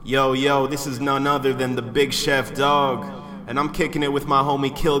Yo, this is none other than the Big Chef Dog, and I'm kicking it with my homie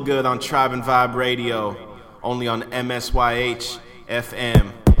Killgood on Tribe and Vibe Radio, only on MSYH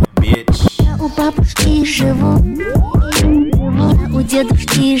FM, bitch. У бабушки живу, я у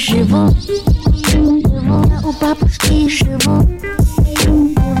дедушки живу, я у бабушки живу,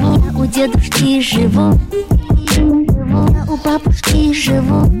 я у дедушки живу, я у бабушки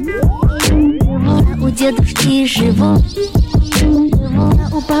живу, я у дедушки живу, я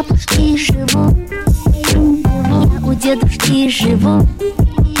у бабушки живу, я у дедушки живу,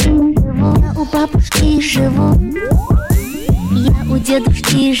 я у бабушки живу, я у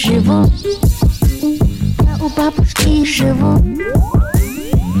дедушки живу. У бабушки живу,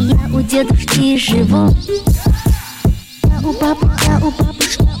 я у дедушки живу, я у бабушки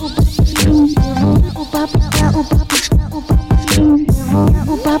живу, я у бабушки живу,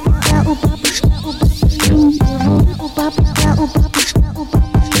 я у бабушки живу,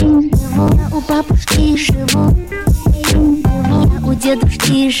 я у бабушки живу, я у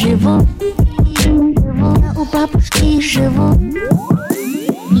дедушки живу, я у бабушки живу,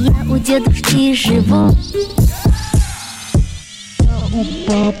 я у дедушки живу.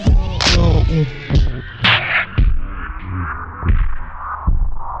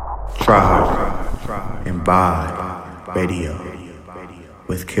 Tribe and Vibe Radio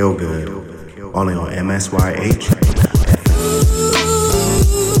with Killgood, only on MSYH.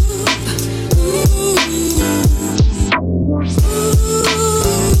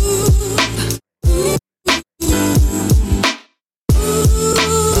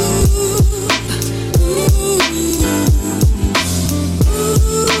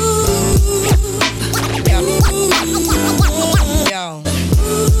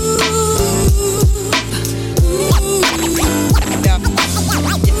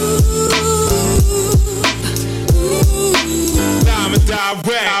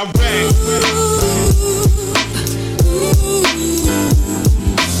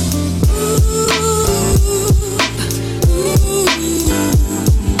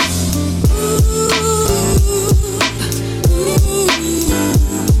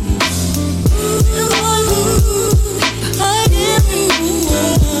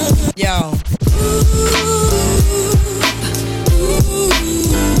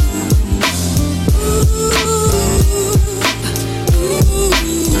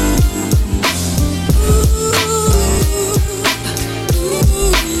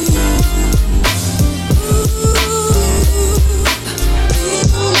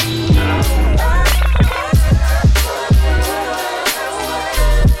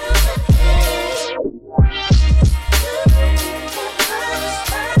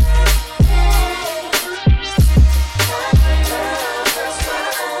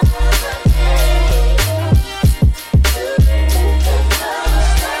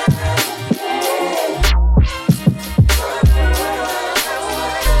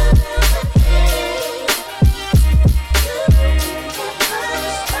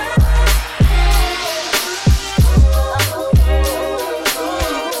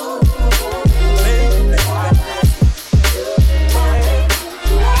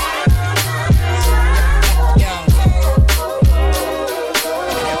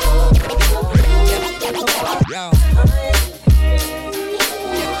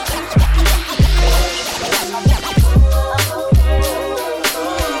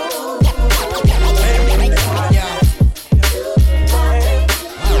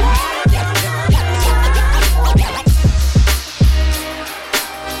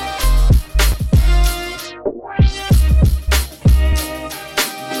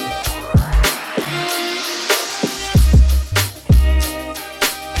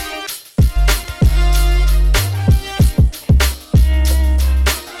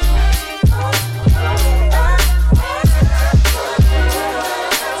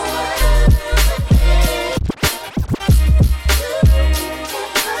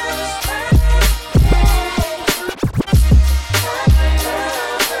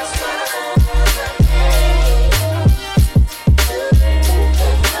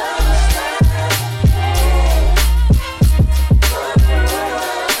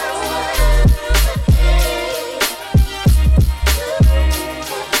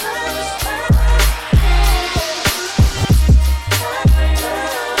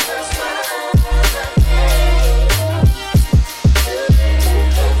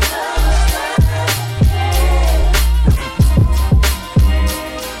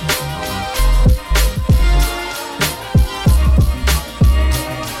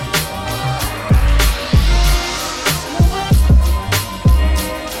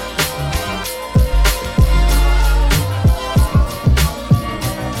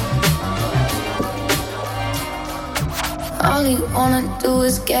 All he wanna do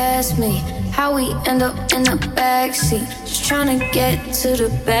is gas me. How we end up in the backseat, just tryna get to the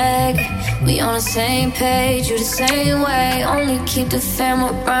bag. We on the same page, you the same way. Only keep the fam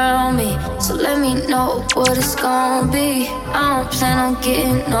around me, so let me know what it's gonna be. I don't plan on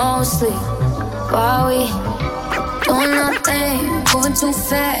getting no sleep while we doing nothing, moving too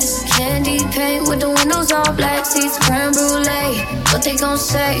fast. Candy paint with the windows all black, seats creme brulee. What they gon'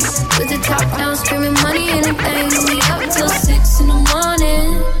 say? With the top down, screaming money, anything. We up till 6 in the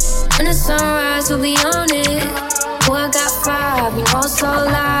morning. When the sunrise, we'll be on it. Boy, I got 5, you know it's all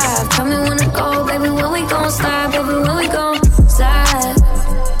live. Tell me when to go, baby, when we gon' slide. Baby, when we gon' slide.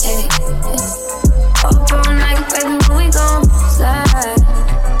 Hey, hey. Up all night, baby, when we gon' slide.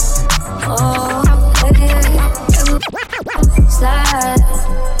 Oh, baby, baby, slide,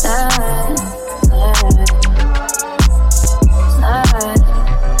 slide, slide, slide.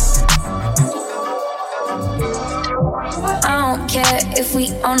 I don't care if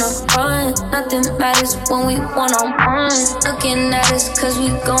we on a run, nothing matters when we one-on-one. Looking at us cause we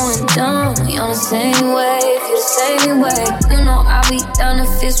going dumb. We on the same wave, you the same way. You know I'll be down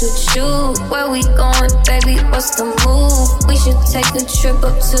if it's with you. Where we going, baby, what's the move? We should take a trip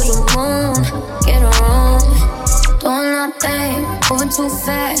up to the moon. Get a room, doing nothing, moving too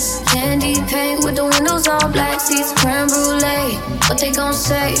fast. Candy paint with the windows all black, seats creme brulee. What they gon'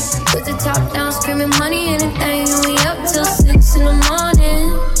 say? With the top down, screaming money, anything. And we up till 6 in the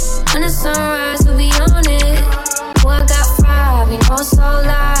morning. When the sunrise, we'll be on it. Boy, I got 5, you know it's all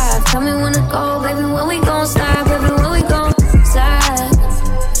live. Tell me when to go, baby, when we gon' slide. Baby, when we gon' slide.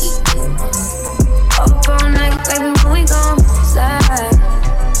 Up all night, baby, when we gon' slide.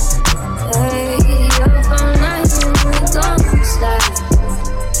 Hey, up all night, baby, when we gon' slide.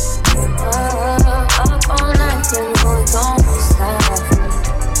 Up all night, baby, when we gon' slide.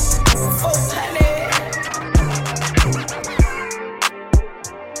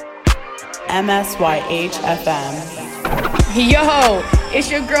 MSYH FM. Yo, it's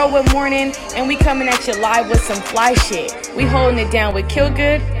your girl with Morning, and we coming at you live with some fly shit. We holding it down with Kill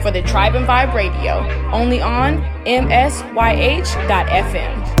Good for the Tribe and Vibe Radio, only on MSYH.FM.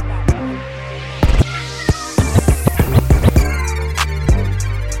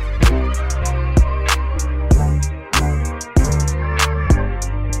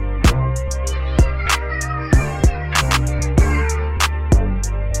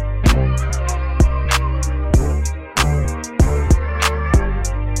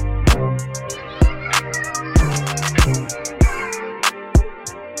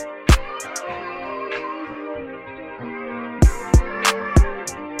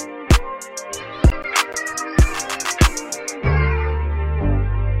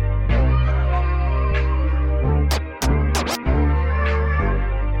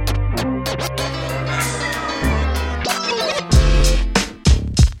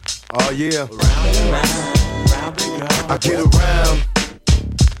 Yeah, I get around,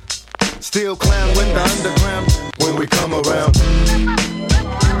 still clown with the underground when we come around.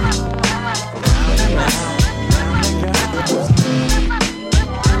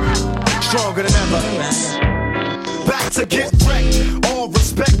 Stronger than ever, back to get wrecked. All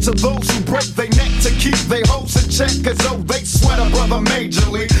respect to those who break their neck to keep their hopes in check, cause though they sweat a brother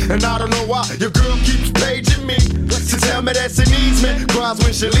majorly. And I don't know why your girl keeps paging me to tell me that she needs me, cries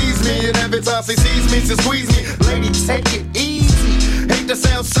when she leaves me, and every time she sees me, she squeeze me. Lady, take it easy. Hate to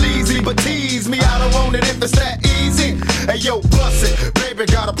sound sleazy, but tease me. I don't want it if it's that easy. Hey yo, bust it, baby,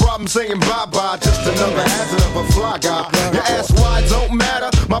 got a problem saying bye-bye. Just another hazard of a fly guy. Your ass wide don't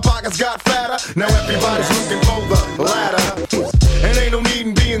matter, my pockets got fatter. Now everybody's looking for the ladder, and ain't no need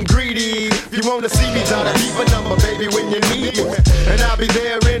in being greedy. If you wanna see me, try to keep a number, baby, when you need me, and I'll be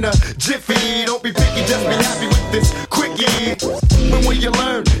there in a jiffy. Don't be picky, just be happy with this quickie. When you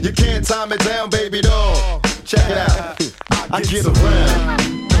learn, you can't time it down, baby doll. Check it out, I get around.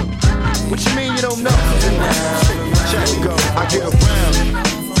 What you mean you don't know? Check it go, I get around.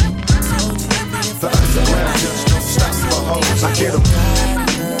 The underground just don't stop for hoes. I get around.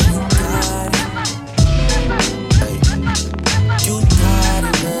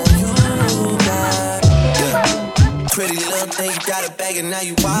 Pretty little thing, you got a bag and now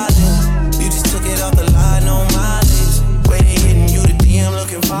you wildin'. You just took it off the line, no mileage. Waiting, hitting you the DM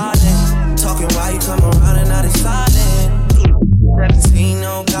looking violent. Talking while you come around and now they silent. 17,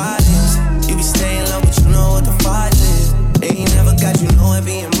 no guidance. You be staying low, but you know what the fight is. They ain't never got you know it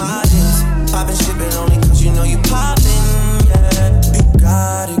being modest. Poppin' shipping only cause you know you poppin', yeah. You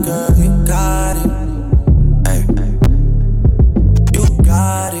got it, girl, you got it. Ay. You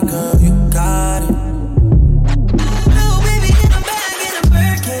got it, girl, you got it. Get a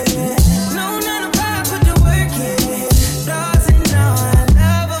Birkin. No, not a vibe, put the work in.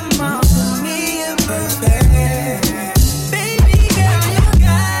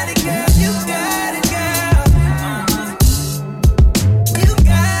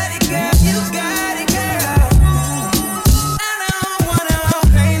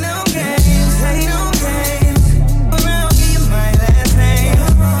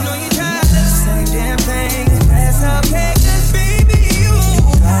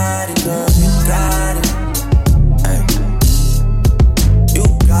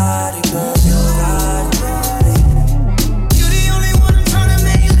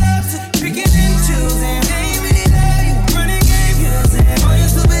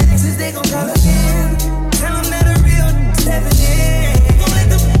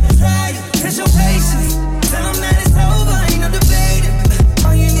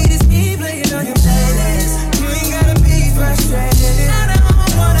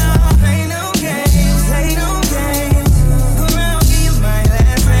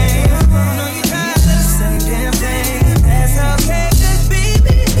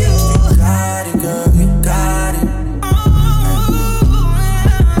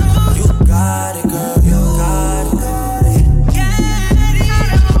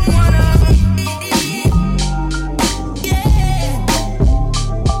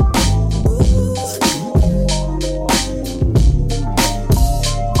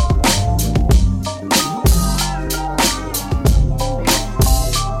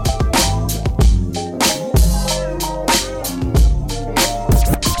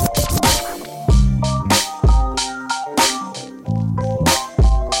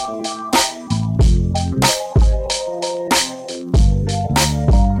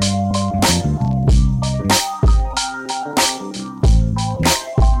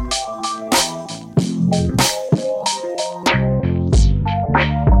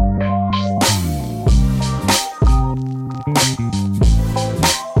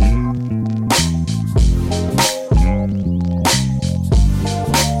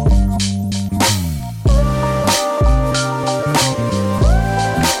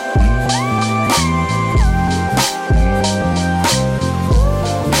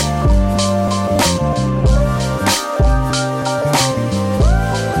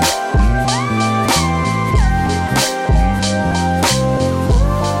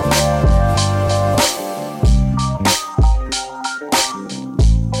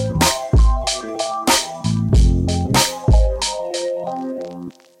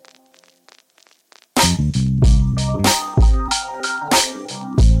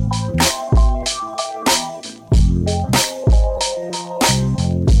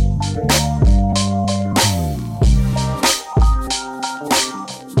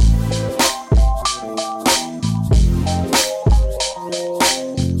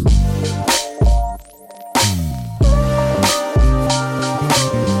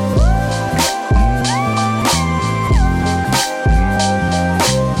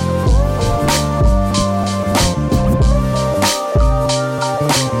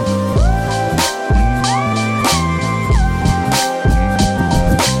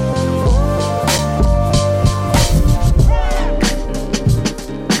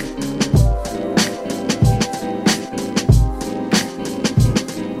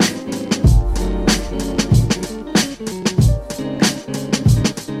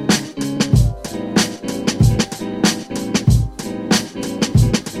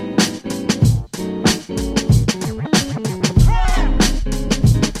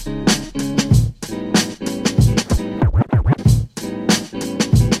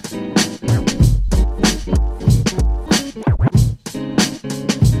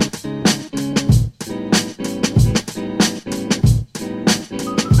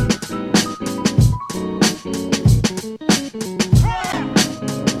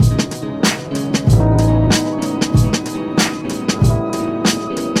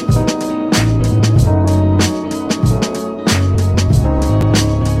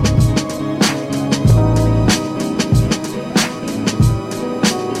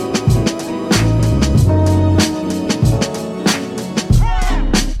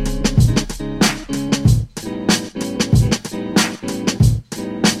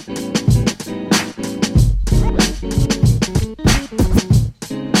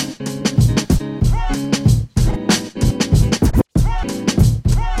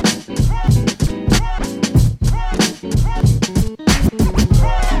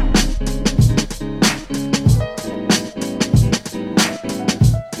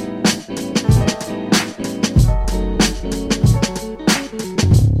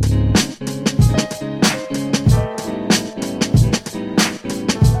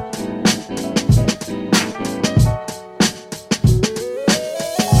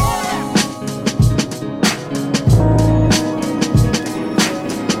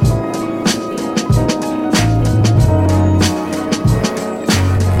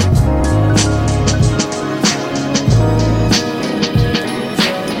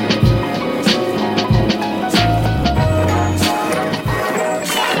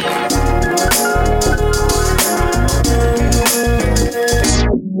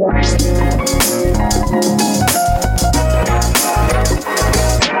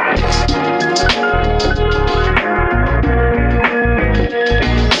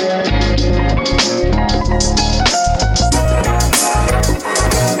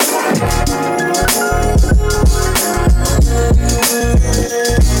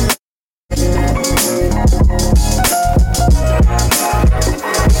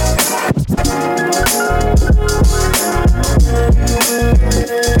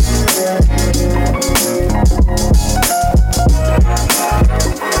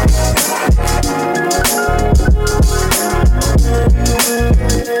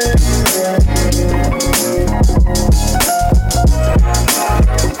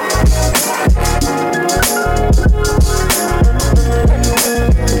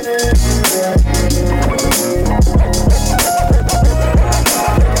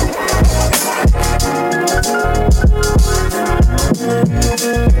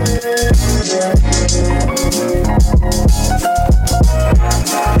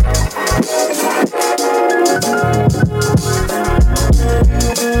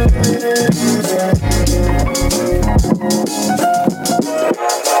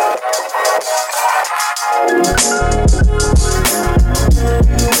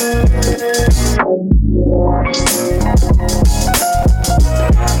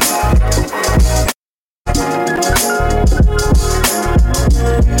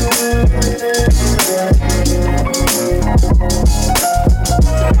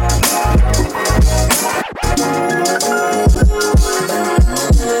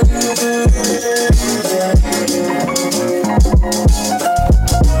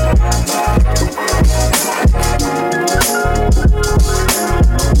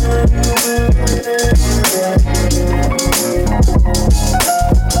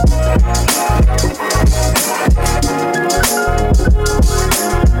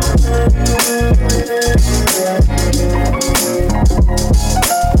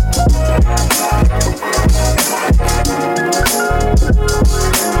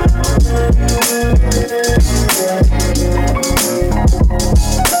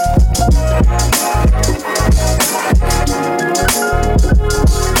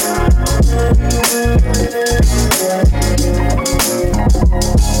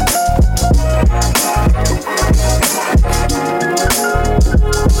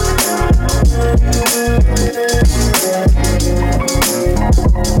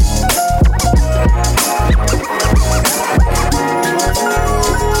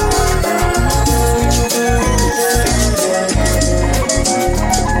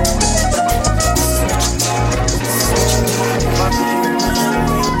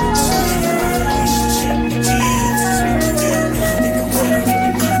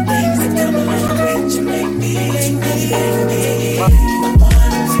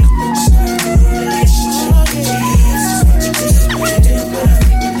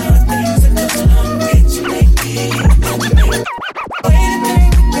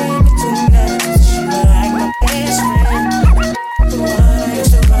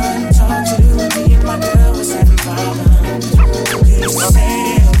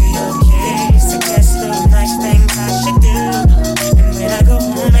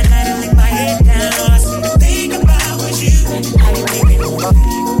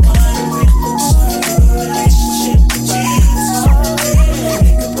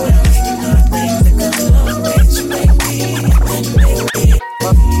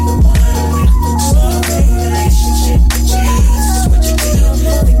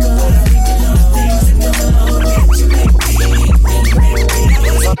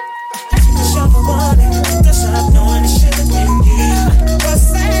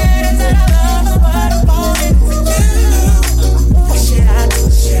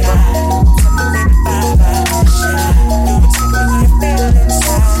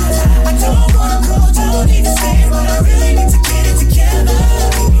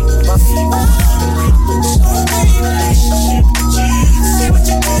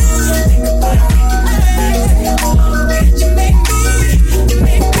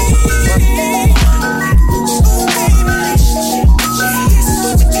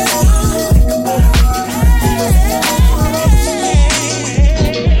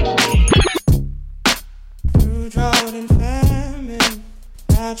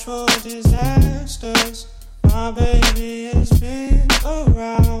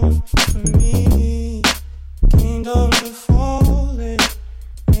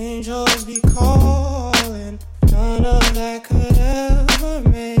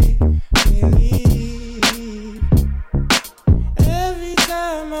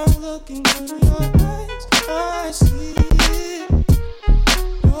 look into your eyes, I see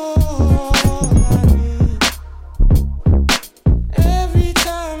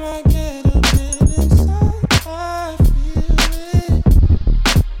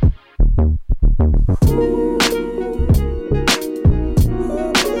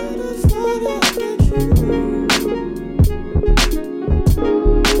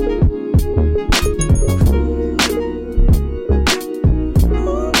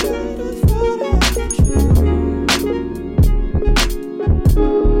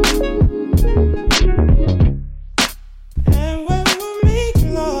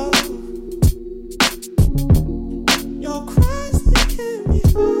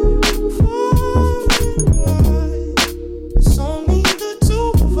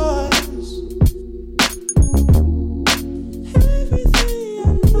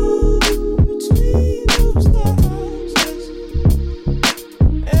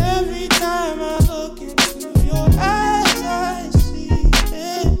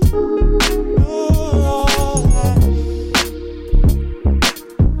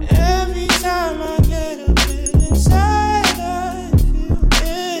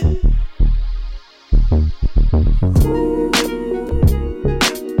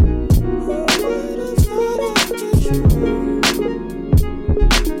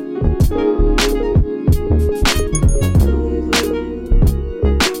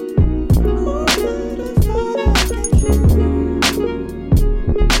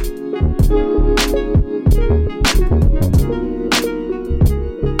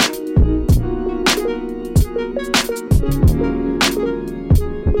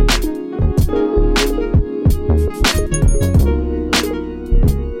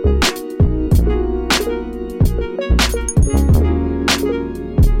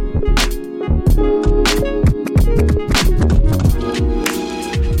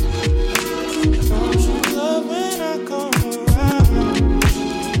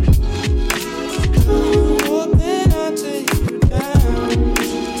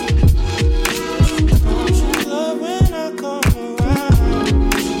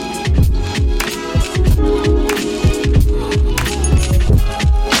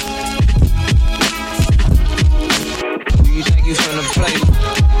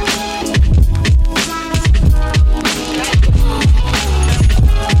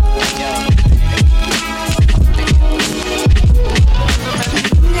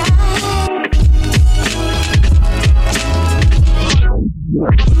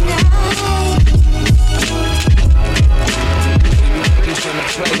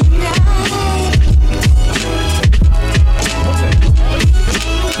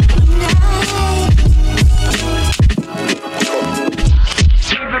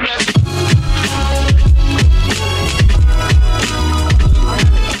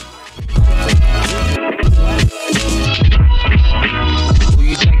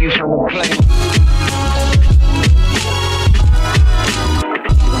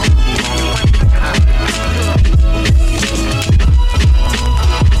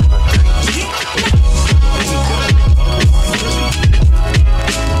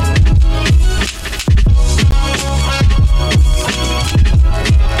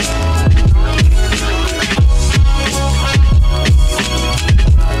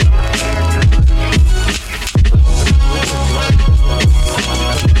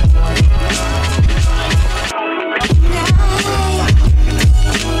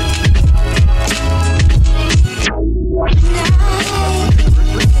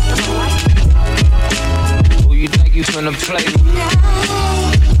finna play.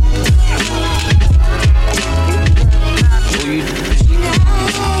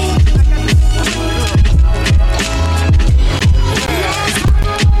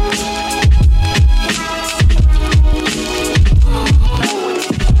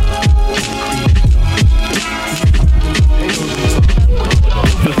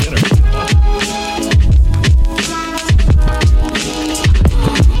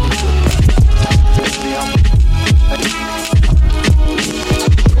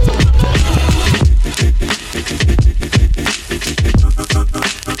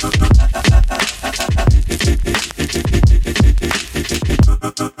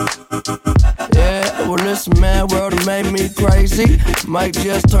 Might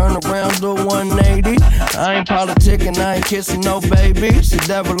just turn around to 180. I ain't politicking, I ain't kissing no babies. The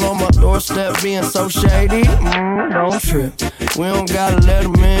devil on my doorstep being so shady. Don't trip, we don't gotta let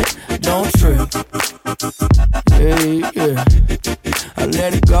him in. Don't trip. Yeah. I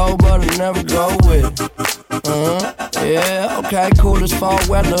let it go, but I never go with it. Yeah, okay, cool as fall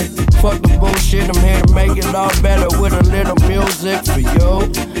weather. Fuck the bullshit, I'm here to make it all better with a little music for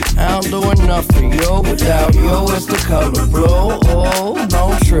you. I don't do enough for you. Without you, it's the color blue. Oh,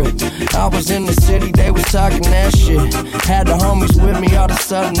 don't trip. I was in the city, they was talking that shit. Had the homies with me, all of a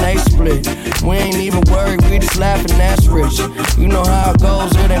sudden they split. We ain't even worried, we just laughing, that's rich. You know how it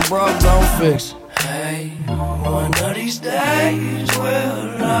goes, it ain't broke, don't fix. Hey, one of these days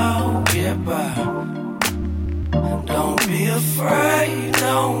we'll all get by. afraid,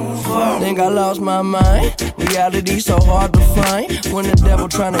 no fuck. Think I lost my mind. Reality so hard to find. When the devil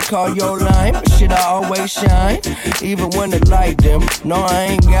tryna call your line, but shit, I always shine. Even when the light dim. No, I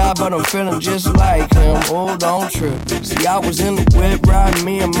ain't God, but I'm feeling just like him. Oh, don't trip. See, I was in the whip riding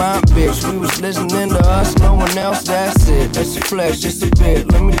me and my bitch. We was listening to us, no one else, that's it. That's the flex, just a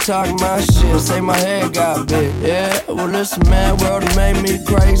bit. Let me talk my shit, say my head got big. Yeah, well, this mad world made me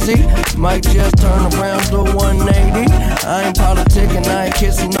crazy. Might just turn around to 180. I ain't politicking, I ain't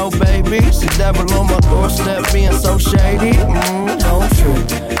kissing no babies. The devil on my doorstep being so shady. Don't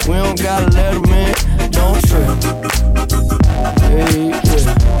trip, we don't gotta let him in. Don't trip. Hey,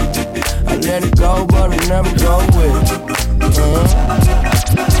 yeah. I let it go, but I never go with it. Don't trip.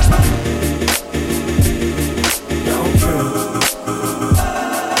 Don't trip.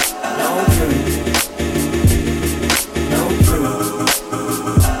 Don't trip.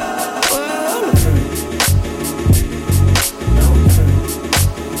 Well, don't trip.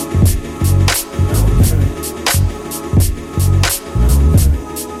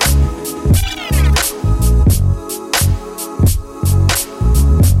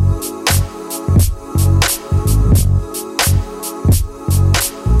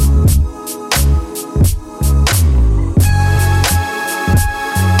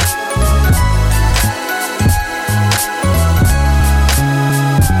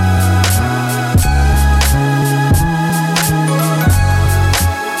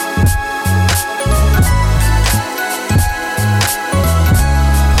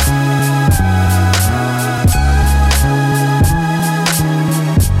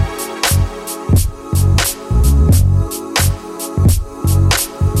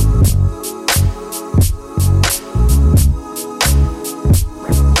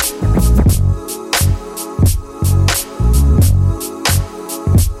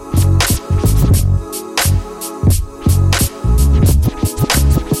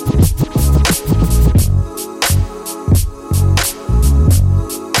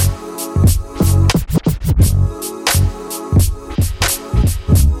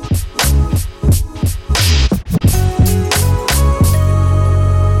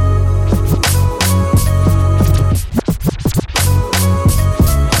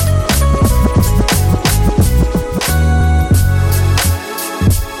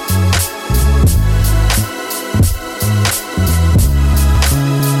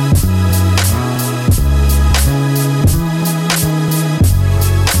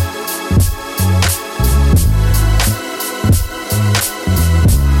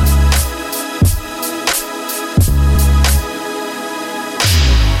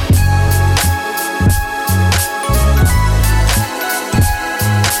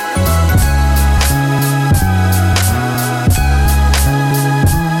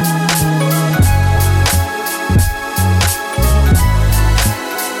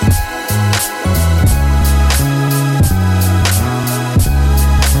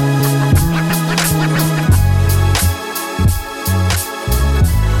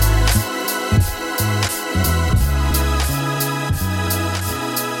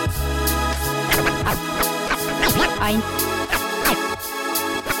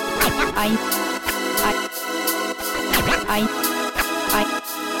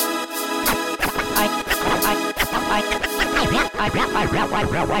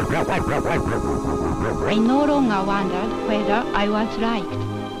 I no longer wondered whether I was right.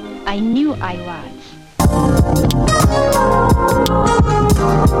 I knew I was.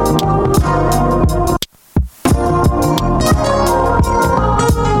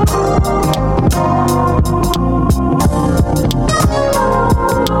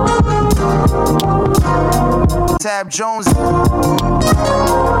 Tab Jones.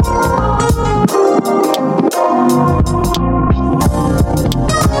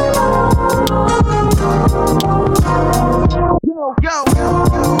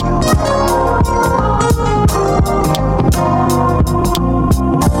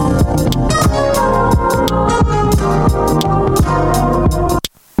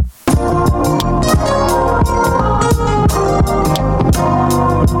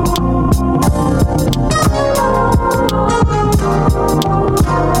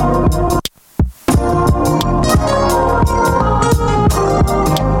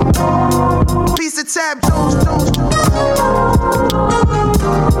 Tab Jones.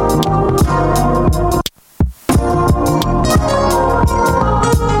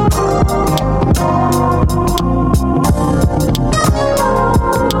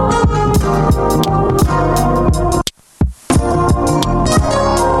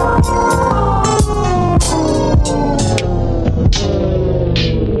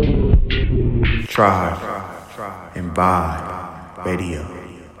 Try. and Vibe Radio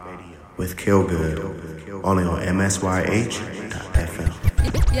with Killgood, only on MSYH.FM.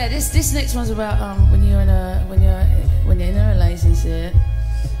 Yeah, this next one's about when you're in a relationship,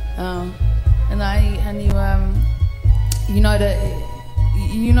 and you know that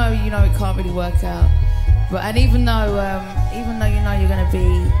you know it can't really work out, but and even though you know you're gonna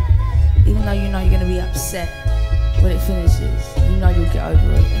be upset when it finishes, you know you'll get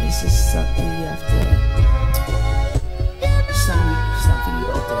over it, and it's just something you have to something you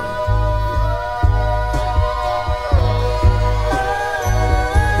gotta do.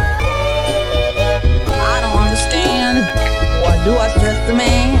 Why do I stress the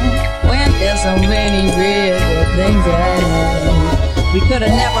man when there's so many real things at hand? We could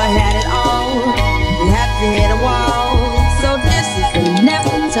have never had it all. We had to hit a wall. So this is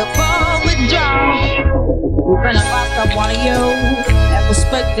inevitable withdrawal. When I lost up one of you, that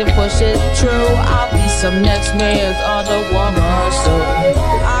perspective pushes true. I'll be some next man's other woman. So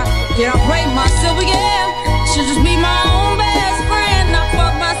I can't break myself again. Should just be my own best friend. I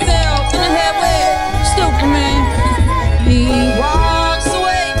fuck myself in the head with stupid man. He walks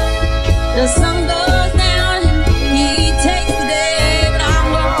away, the sun goes down, he takes the day, but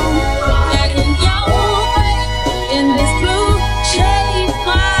I'm gone. And in your way, in this blue shade,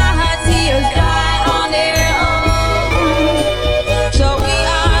 my tears dry on their own. So we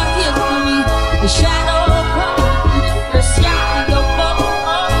are history, the shadow comes, the sky go away.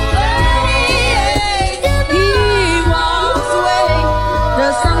 He walks away,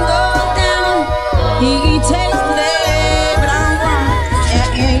 the sun goes down, he takes the day.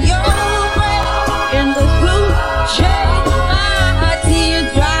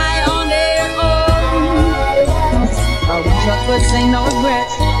 But ain't no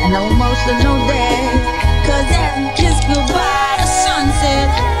regrets and no emotional days, 'cause that kiss goodbye to sunset.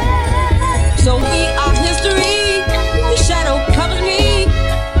 So we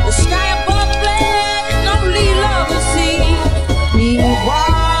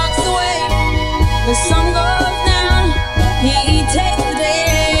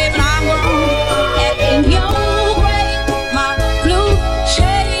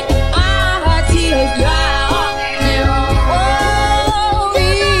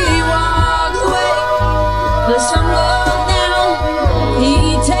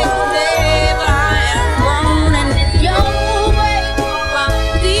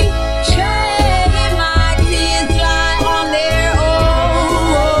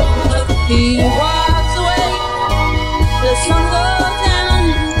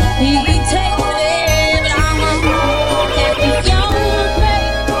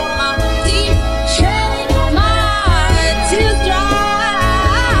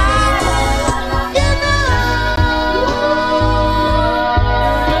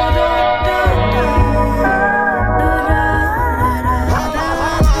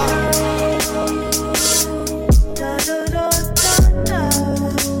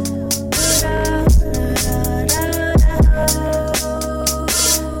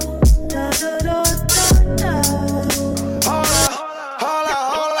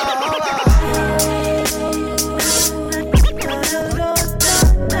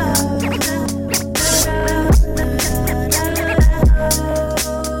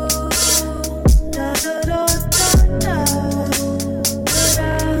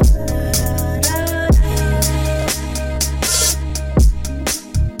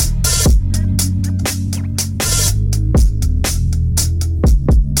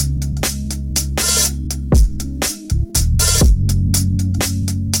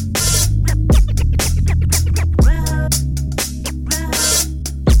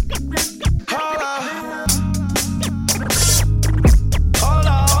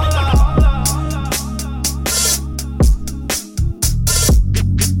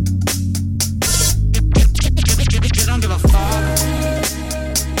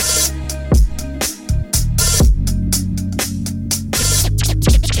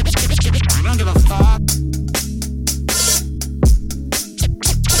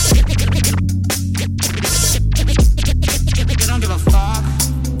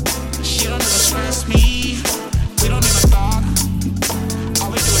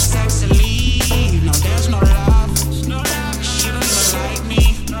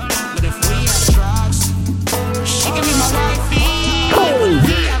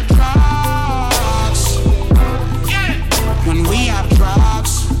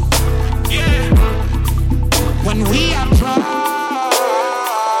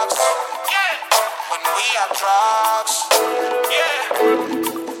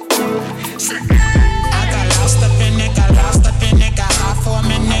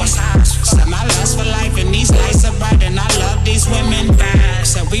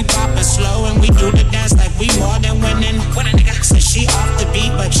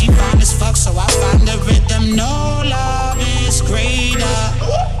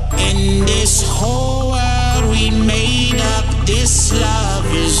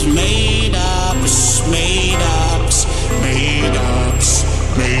It's made up, it's made up, it's made up, it's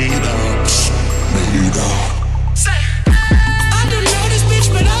made up, it's made up. I don't know this bitch,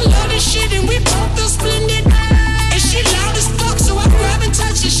 but I love this shit, and we both feel splendid. And she loud as fuck, so I grab and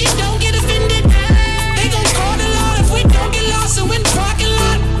touch her, she don't get offended. They gon' call the law if we don't get lost, so in the parking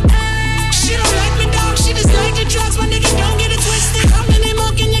lot. She don't like me, dog, she just like the drugs, my nigga, don't get it twisted. How many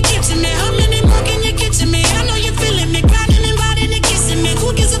more can you get to me? How many more can you get to me? I know you're feeling me, grinding and riding and kissing me. Who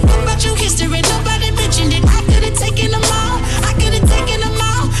gives a fuck about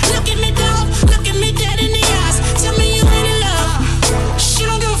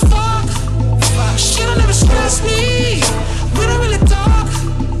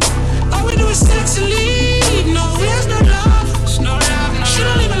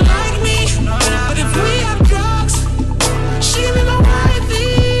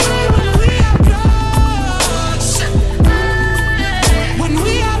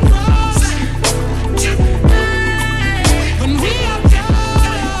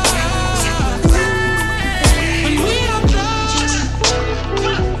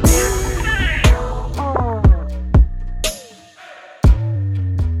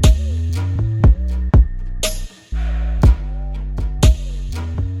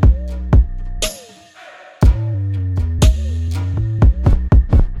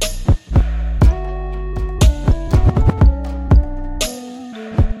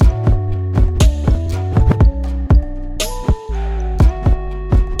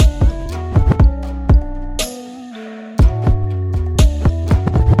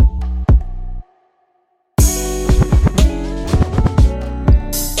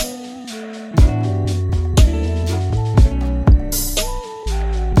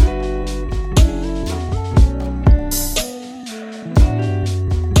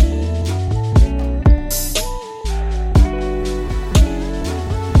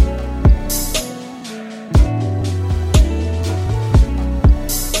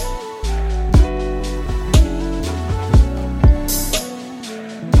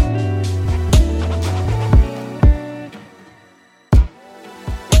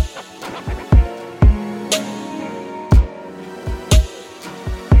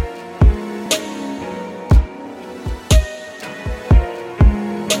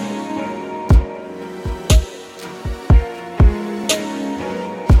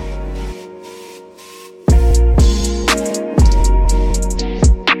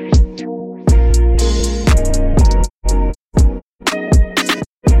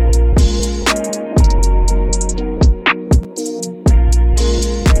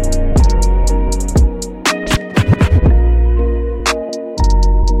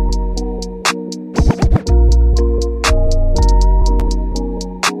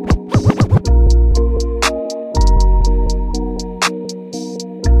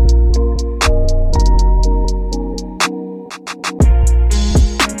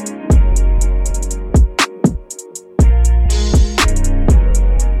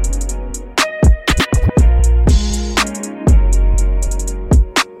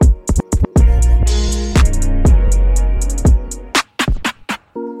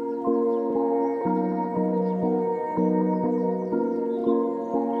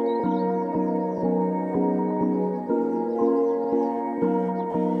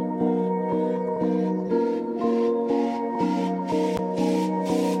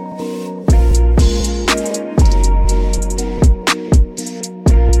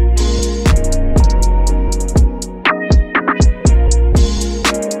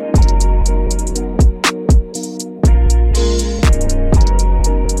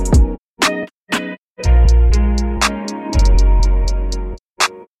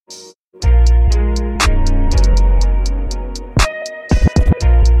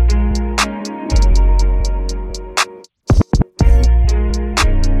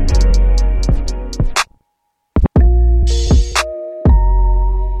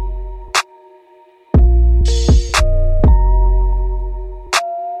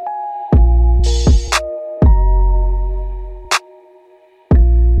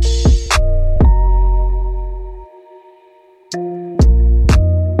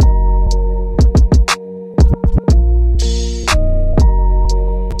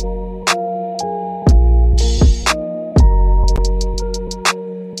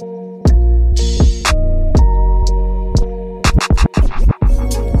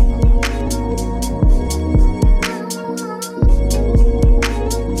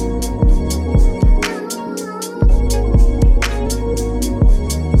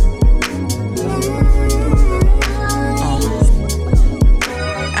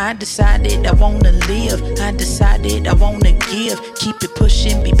I decided I wanna live. I decided I wanna give. Keep it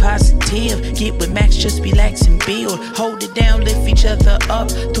pushing, be positive. Get with Max, just relax and build. Hold it down, lift each other up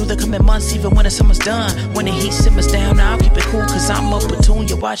through the coming months, even when the summer's done. When the heat simmers down, I'll keep it cool, cause I'm up with tune.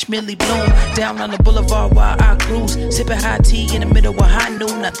 You watch Millie bloom down on the boulevard while I cruise. Sipping high tea in the middle of high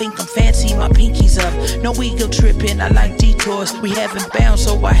noon. I think I'm fancy, my pinky's up. No ego tripping, I like detours. We haven't bound,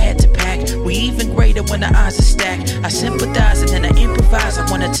 so I had to pack. We even greater when the eyes are stacked. I sympathize and then I improvise. I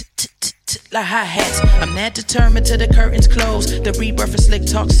wanna like hi-hats. I'm that determined till the curtains close. The rebirth is slick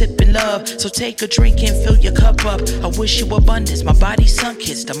talk, sipping love. So take a drink and fill your cup up. I wish you abundance, my body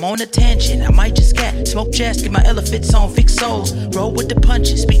sun-kissed. I'm on a tangent, I might just scat. Smoke jazz, get my elephants on, fix souls. Roll with the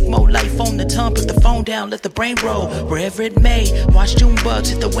punches, speak more life on the tongue. Put the phone down, let the brain roll. Wherever it may, watch June bugs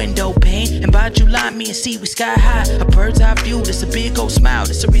hit the window pane. And by July, me and see we sky high. A bird's eye view, this a big old smile.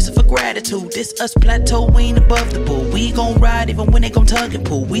 This a reason for gratitude. This us plateau, we ain't above the pool. We gon' ride even when they gon' tug and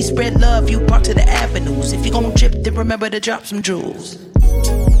pull. We spread love, you park to the avenues. If you gon' trip, then remember to drop some jewels.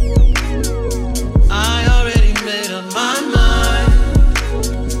 I already made up my mind.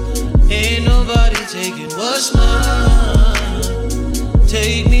 Ain't nobody taking what's mine.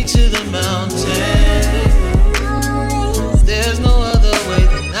 Take me to the mountain. There's no other way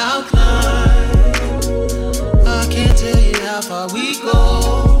than I'll climb. I can't tell you how far we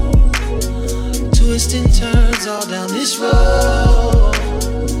go. Twisting turns all down this road.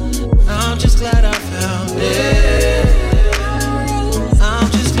 I'm just glad I found it. I'm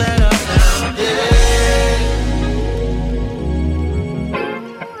just glad I found it.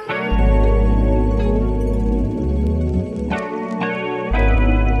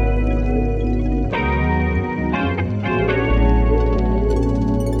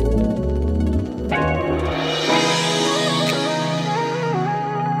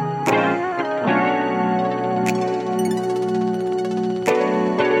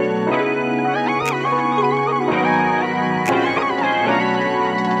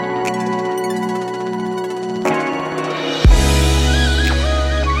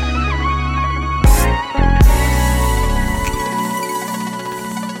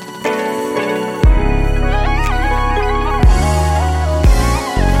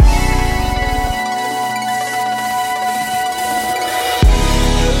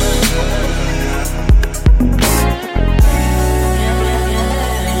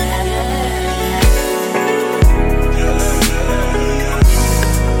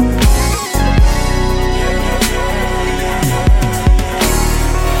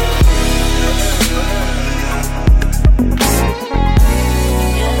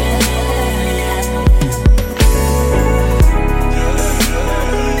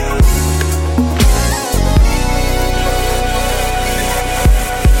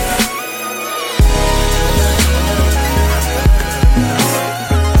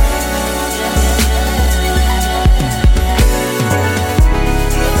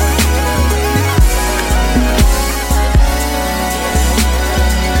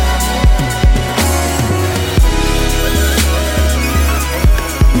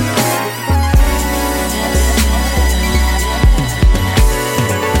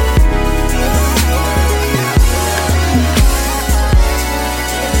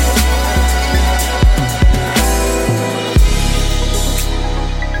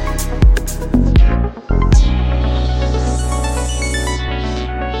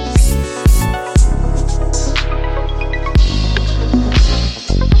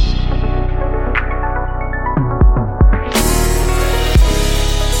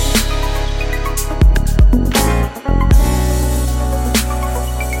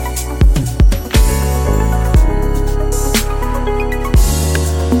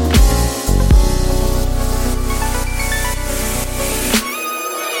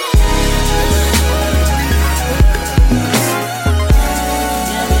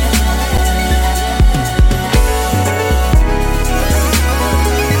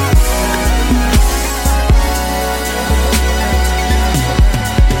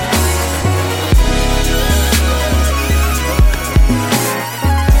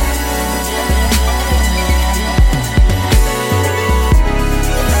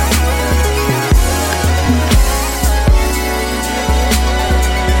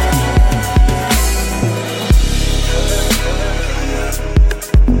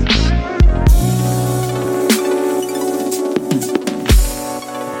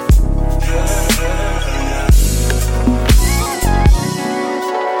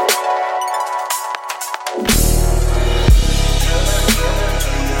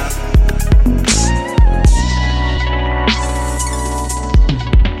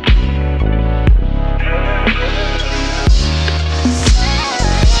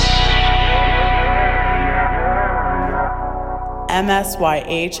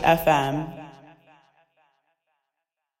 MSYH FM.